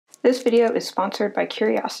This video is sponsored by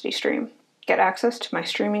CuriosityStream. Get access to my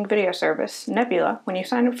streaming video service, Nebula, when you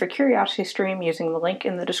sign up for CuriosityStream using the link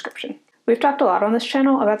in the description. We've talked a lot on this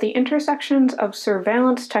channel about the intersections of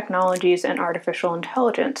surveillance technologies and artificial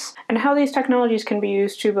intelligence, and how these technologies can be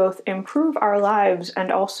used to both improve our lives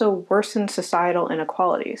and also worsen societal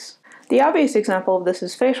inequalities. The obvious example of this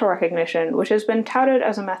is facial recognition, which has been touted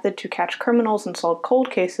as a method to catch criminals and solve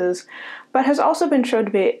cold cases, but has also been shown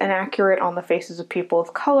to be inaccurate on the faces of people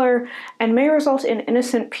of color, and may result in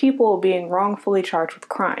innocent people being wrongfully charged with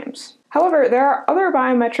crimes. However, there are other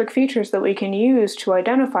biometric features that we can use to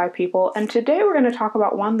identify people, and today we're going to talk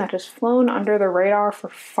about one that has flown under the radar for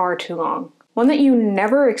far too long. One that you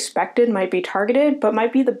never expected might be targeted, but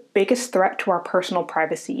might be the biggest threat to our personal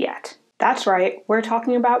privacy yet. That's right, we're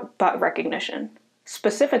talking about butt recognition.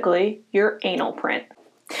 Specifically, your anal print.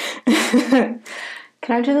 Can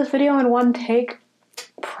I do this video in one take?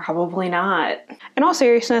 Probably not. In all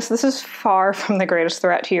seriousness, this is far from the greatest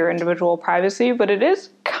threat to your individual privacy, but it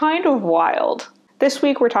is kind of wild. This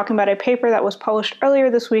week, we're talking about a paper that was published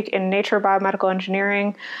earlier this week in Nature Biomedical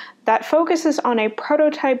Engineering that focuses on a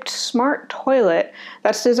prototyped smart toilet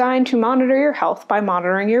that's designed to monitor your health by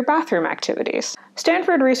monitoring your bathroom activities.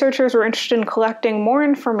 Stanford researchers were interested in collecting more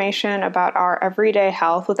information about our everyday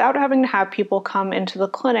health without having to have people come into the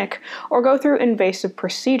clinic or go through invasive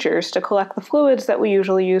procedures to collect the fluids that we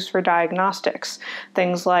usually use for diagnostics,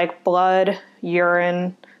 things like blood,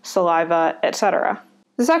 urine, saliva, etc.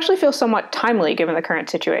 This actually feels somewhat timely given the current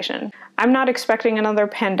situation. I'm not expecting another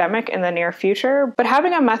pandemic in the near future, but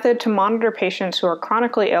having a method to monitor patients who are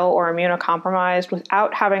chronically ill or immunocompromised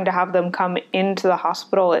without having to have them come into the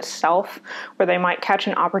hospital itself, where they might catch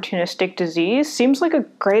an opportunistic disease, seems like a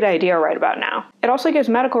great idea right about now. It also gives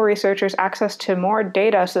medical researchers access to more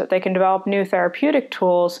data so that they can develop new therapeutic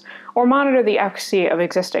tools or monitor the efficacy of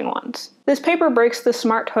existing ones. This paper breaks the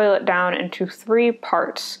smart toilet down into 3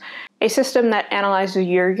 parts. A system that analyzes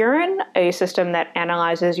your urine, a system that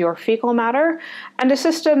analyzes your fecal matter, and a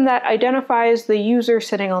system that identifies the user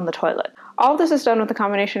sitting on the toilet. All of this is done with a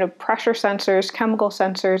combination of pressure sensors, chemical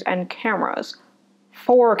sensors, and cameras.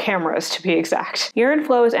 4 cameras to be exact. Urine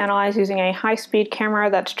flow is analyzed using a high-speed camera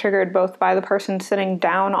that's triggered both by the person sitting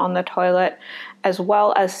down on the toilet, as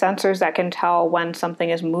well as sensors that can tell when something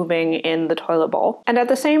is moving in the toilet bowl. And at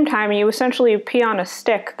the same time, you essentially pee on a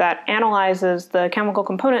stick that analyzes the chemical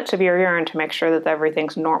components of your urine to make sure that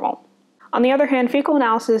everything's normal. On the other hand, fecal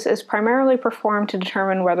analysis is primarily performed to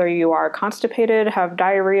determine whether you are constipated, have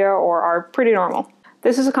diarrhea, or are pretty normal.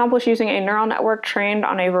 This is accomplished using a neural network trained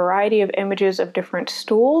on a variety of images of different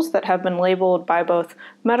stools that have been labeled by both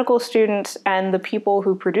medical students and the people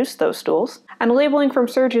who produce those stools, and labeling from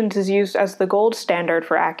surgeons is used as the gold standard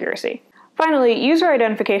for accuracy. Finally, user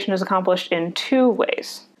identification is accomplished in 2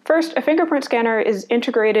 ways. First, a fingerprint scanner is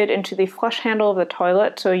integrated into the flush handle of the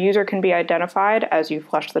toilet so a user can be identified as you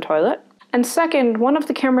flush the toilet. And second, one of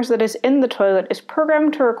the cameras that is in the toilet is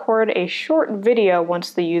programmed to record a short video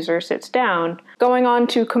once the user sits down, going on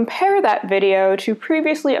to compare that video to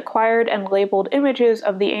previously acquired and labeled images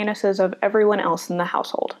of the anuses of everyone else in the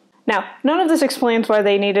household. Now, none of this explains why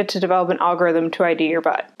they needed to develop an algorithm to ID your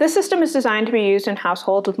butt. This system is designed to be used in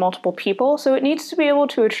households with multiple people, so it needs to be able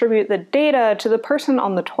to attribute the data to the person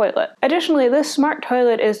on the toilet. Additionally, this smart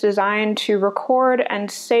toilet is designed to record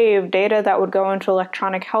and save data that would go into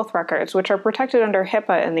electronic health records, which are protected under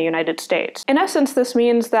HIPAA in the United States. In essence, this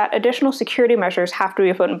means that additional security measures have to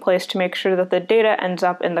be put in place to make sure that the data ends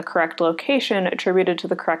up in the correct location, attributed to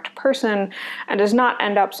the correct person, and does not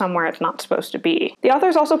end up somewhere it's not supposed to be. The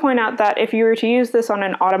authors also point out that if you were to use this on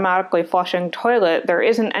an automatically flushing toilet, there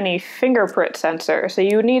isn't any fingerprint sensor, so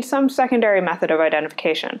you would need some secondary method of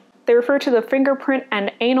identification. They refer to the fingerprint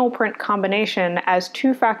and anal print combination as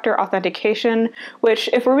 2-factor authentication, which,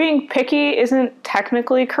 if we're being picky, isn't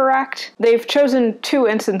technically correct. They've chosen 2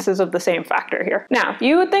 instances of the same factor here. Now,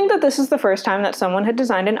 you would think that this is the first time that someone had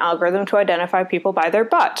designed an algorithm to identify people by their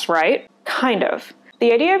butts, right? Kind of.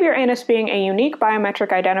 The idea of your anus being a unique biometric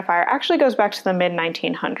identifier actually goes back to the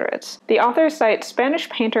mid-1900s. The authors cite Spanish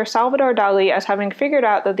painter Salvador Dali as having figured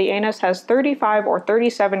out that the anus has 35 or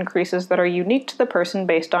 37 creases that are unique to the person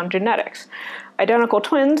based on genetics. Identical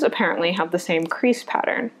twins apparently have the same crease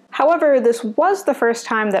pattern. However, this was the first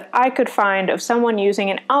time that I could find of someone using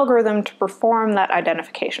an algorithm to perform that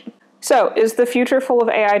identification. So, is the future full of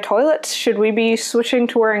AI toilets? Should we be switching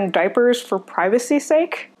to wearing diapers for privacy's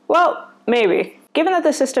sake? Well, maybe. Given that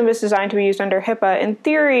the system is designed to be used under HIPAA, in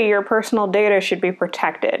theory, your personal data should be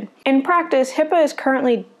protected. In practice, HIPAA is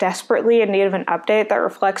currently desperately in need of an update that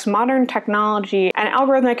reflects modern technology and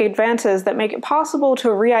algorithmic advances that make it possible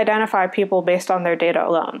to re-identify people based on their data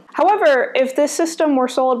alone. However, if this system were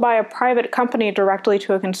sold by a private company directly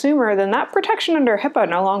to a consumer, then that protection under HIPAA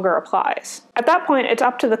no longer applies. At that point, it's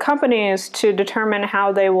up to the companies to determine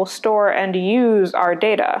how they will store and use our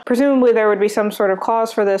data. Presumably, there would be some sort of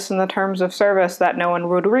clause for this in the terms of service that no one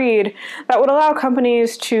would read that would allow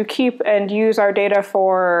companies to keep and use our data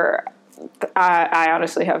for... I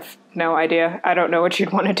honestly have no idea. I don't know what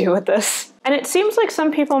you'd want to do with this. And it seems like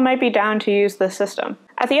some people might be down to use this system.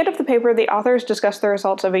 At the end of the paper, the authors discuss the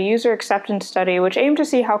results of a user acceptance study which aimed to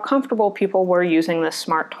see how comfortable people were using this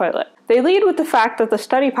smart toilet. They lead with the fact that the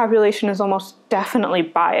study population is almost definitely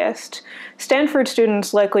biased. Stanford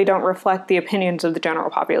students likely don't reflect the opinions of the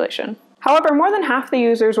general population. However, more than half the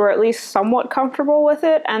users were at least somewhat comfortable with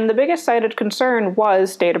it, and the biggest cited concern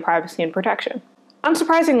was data privacy and protection.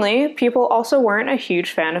 Unsurprisingly, people also weren't a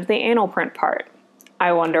huge fan of the anal print part.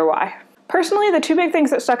 I wonder why. Personally, the two big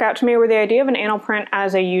things that stuck out to me were the idea of an anal print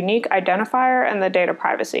as a unique identifier and the data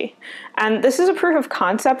privacy. And this is a proof of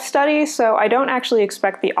concept study, so I don't actually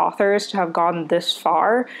expect the authors to have gone this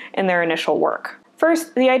far in their initial work.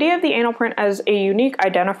 First, the idea of the anal print as a unique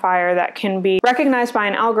identifier that can be recognized by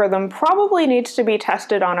an algorithm probably needs to be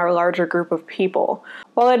tested on a larger group of people.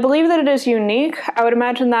 While I believe that it is unique, I would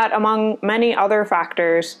imagine that among many other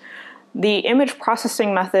factors, the image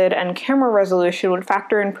processing method and camera resolution would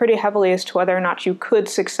factor in pretty heavily as to whether or not you could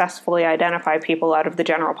successfully identify people out of the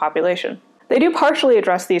general population. They do partially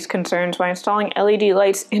address these concerns by installing LED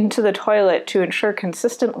lights into the toilet to ensure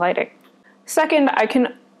consistent lighting. Second, I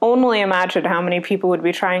can only imagine how many people would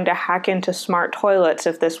be trying to hack into smart toilets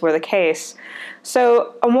if this were the case.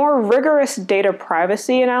 So a more rigorous data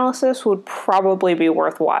privacy analysis would probably be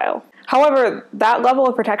worthwhile. However, that level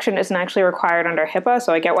of protection isn't actually required under HIPAA,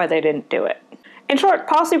 so I get why they didn't do it. In short,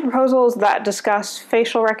 policy proposals that discuss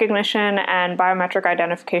facial recognition and biometric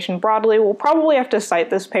identification broadly will probably have to cite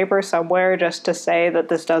this paper somewhere just to say that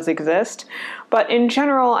this does exist, but in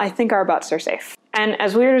general, I think our butts are safe. And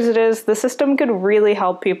as weird as it is, the system could really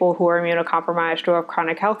help people who are immunocompromised or have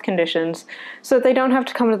chronic health conditions so that they don't have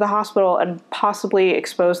to come to the hospital and possibly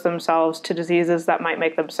expose themselves to diseases that might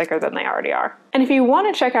make them sicker than they already are. And if you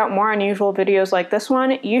want to check out more unusual videos like this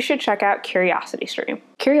one, you should check out CuriosityStream.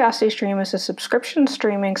 CuriosityStream is a subscription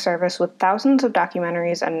streaming service with thousands of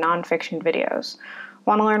documentaries and non-fiction videos.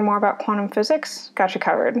 Want to learn more about quantum physics? Got you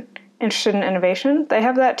covered. Interested in innovation? They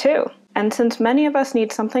have that too. And since many of us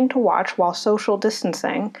need something to watch while social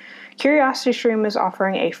distancing, CuriosityStream is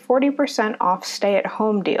offering a 40% off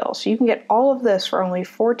stay-at-home deal, so you can get all of this for only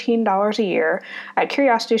 $14 a year at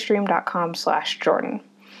curiositystream.com/Jordan.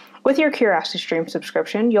 With your CuriosityStream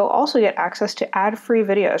subscription, you'll also get access to ad-free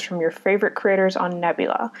videos from your favorite creators on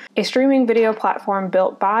Nebula, a streaming video platform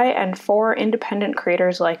built by and for independent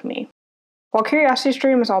creators like me. While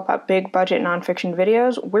CuriosityStream is all about big-budget nonfiction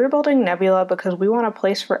videos, we're building Nebula because we want a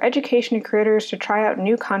place for education creators to try out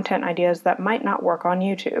new content ideas that might not work on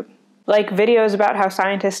YouTube. Like videos about how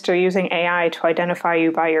scientists are using AI to identify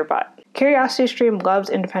you by your butt. CuriosityStream loves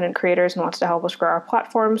independent creators and wants to help us grow our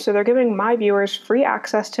platform, so they're giving my viewers free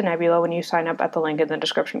access to Nebula when you sign up at the link in the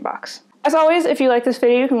description box. As always, if you like this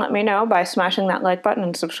video, you can let me know by smashing that like button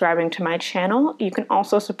and subscribing to my channel. You can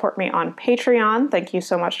also support me on Patreon. Thank you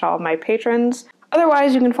so much to all of my patrons.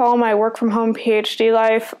 Otherwise, you can follow my work from home PhD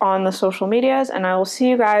life on the social medias, and I will see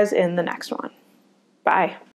you guys in the next one. Bye.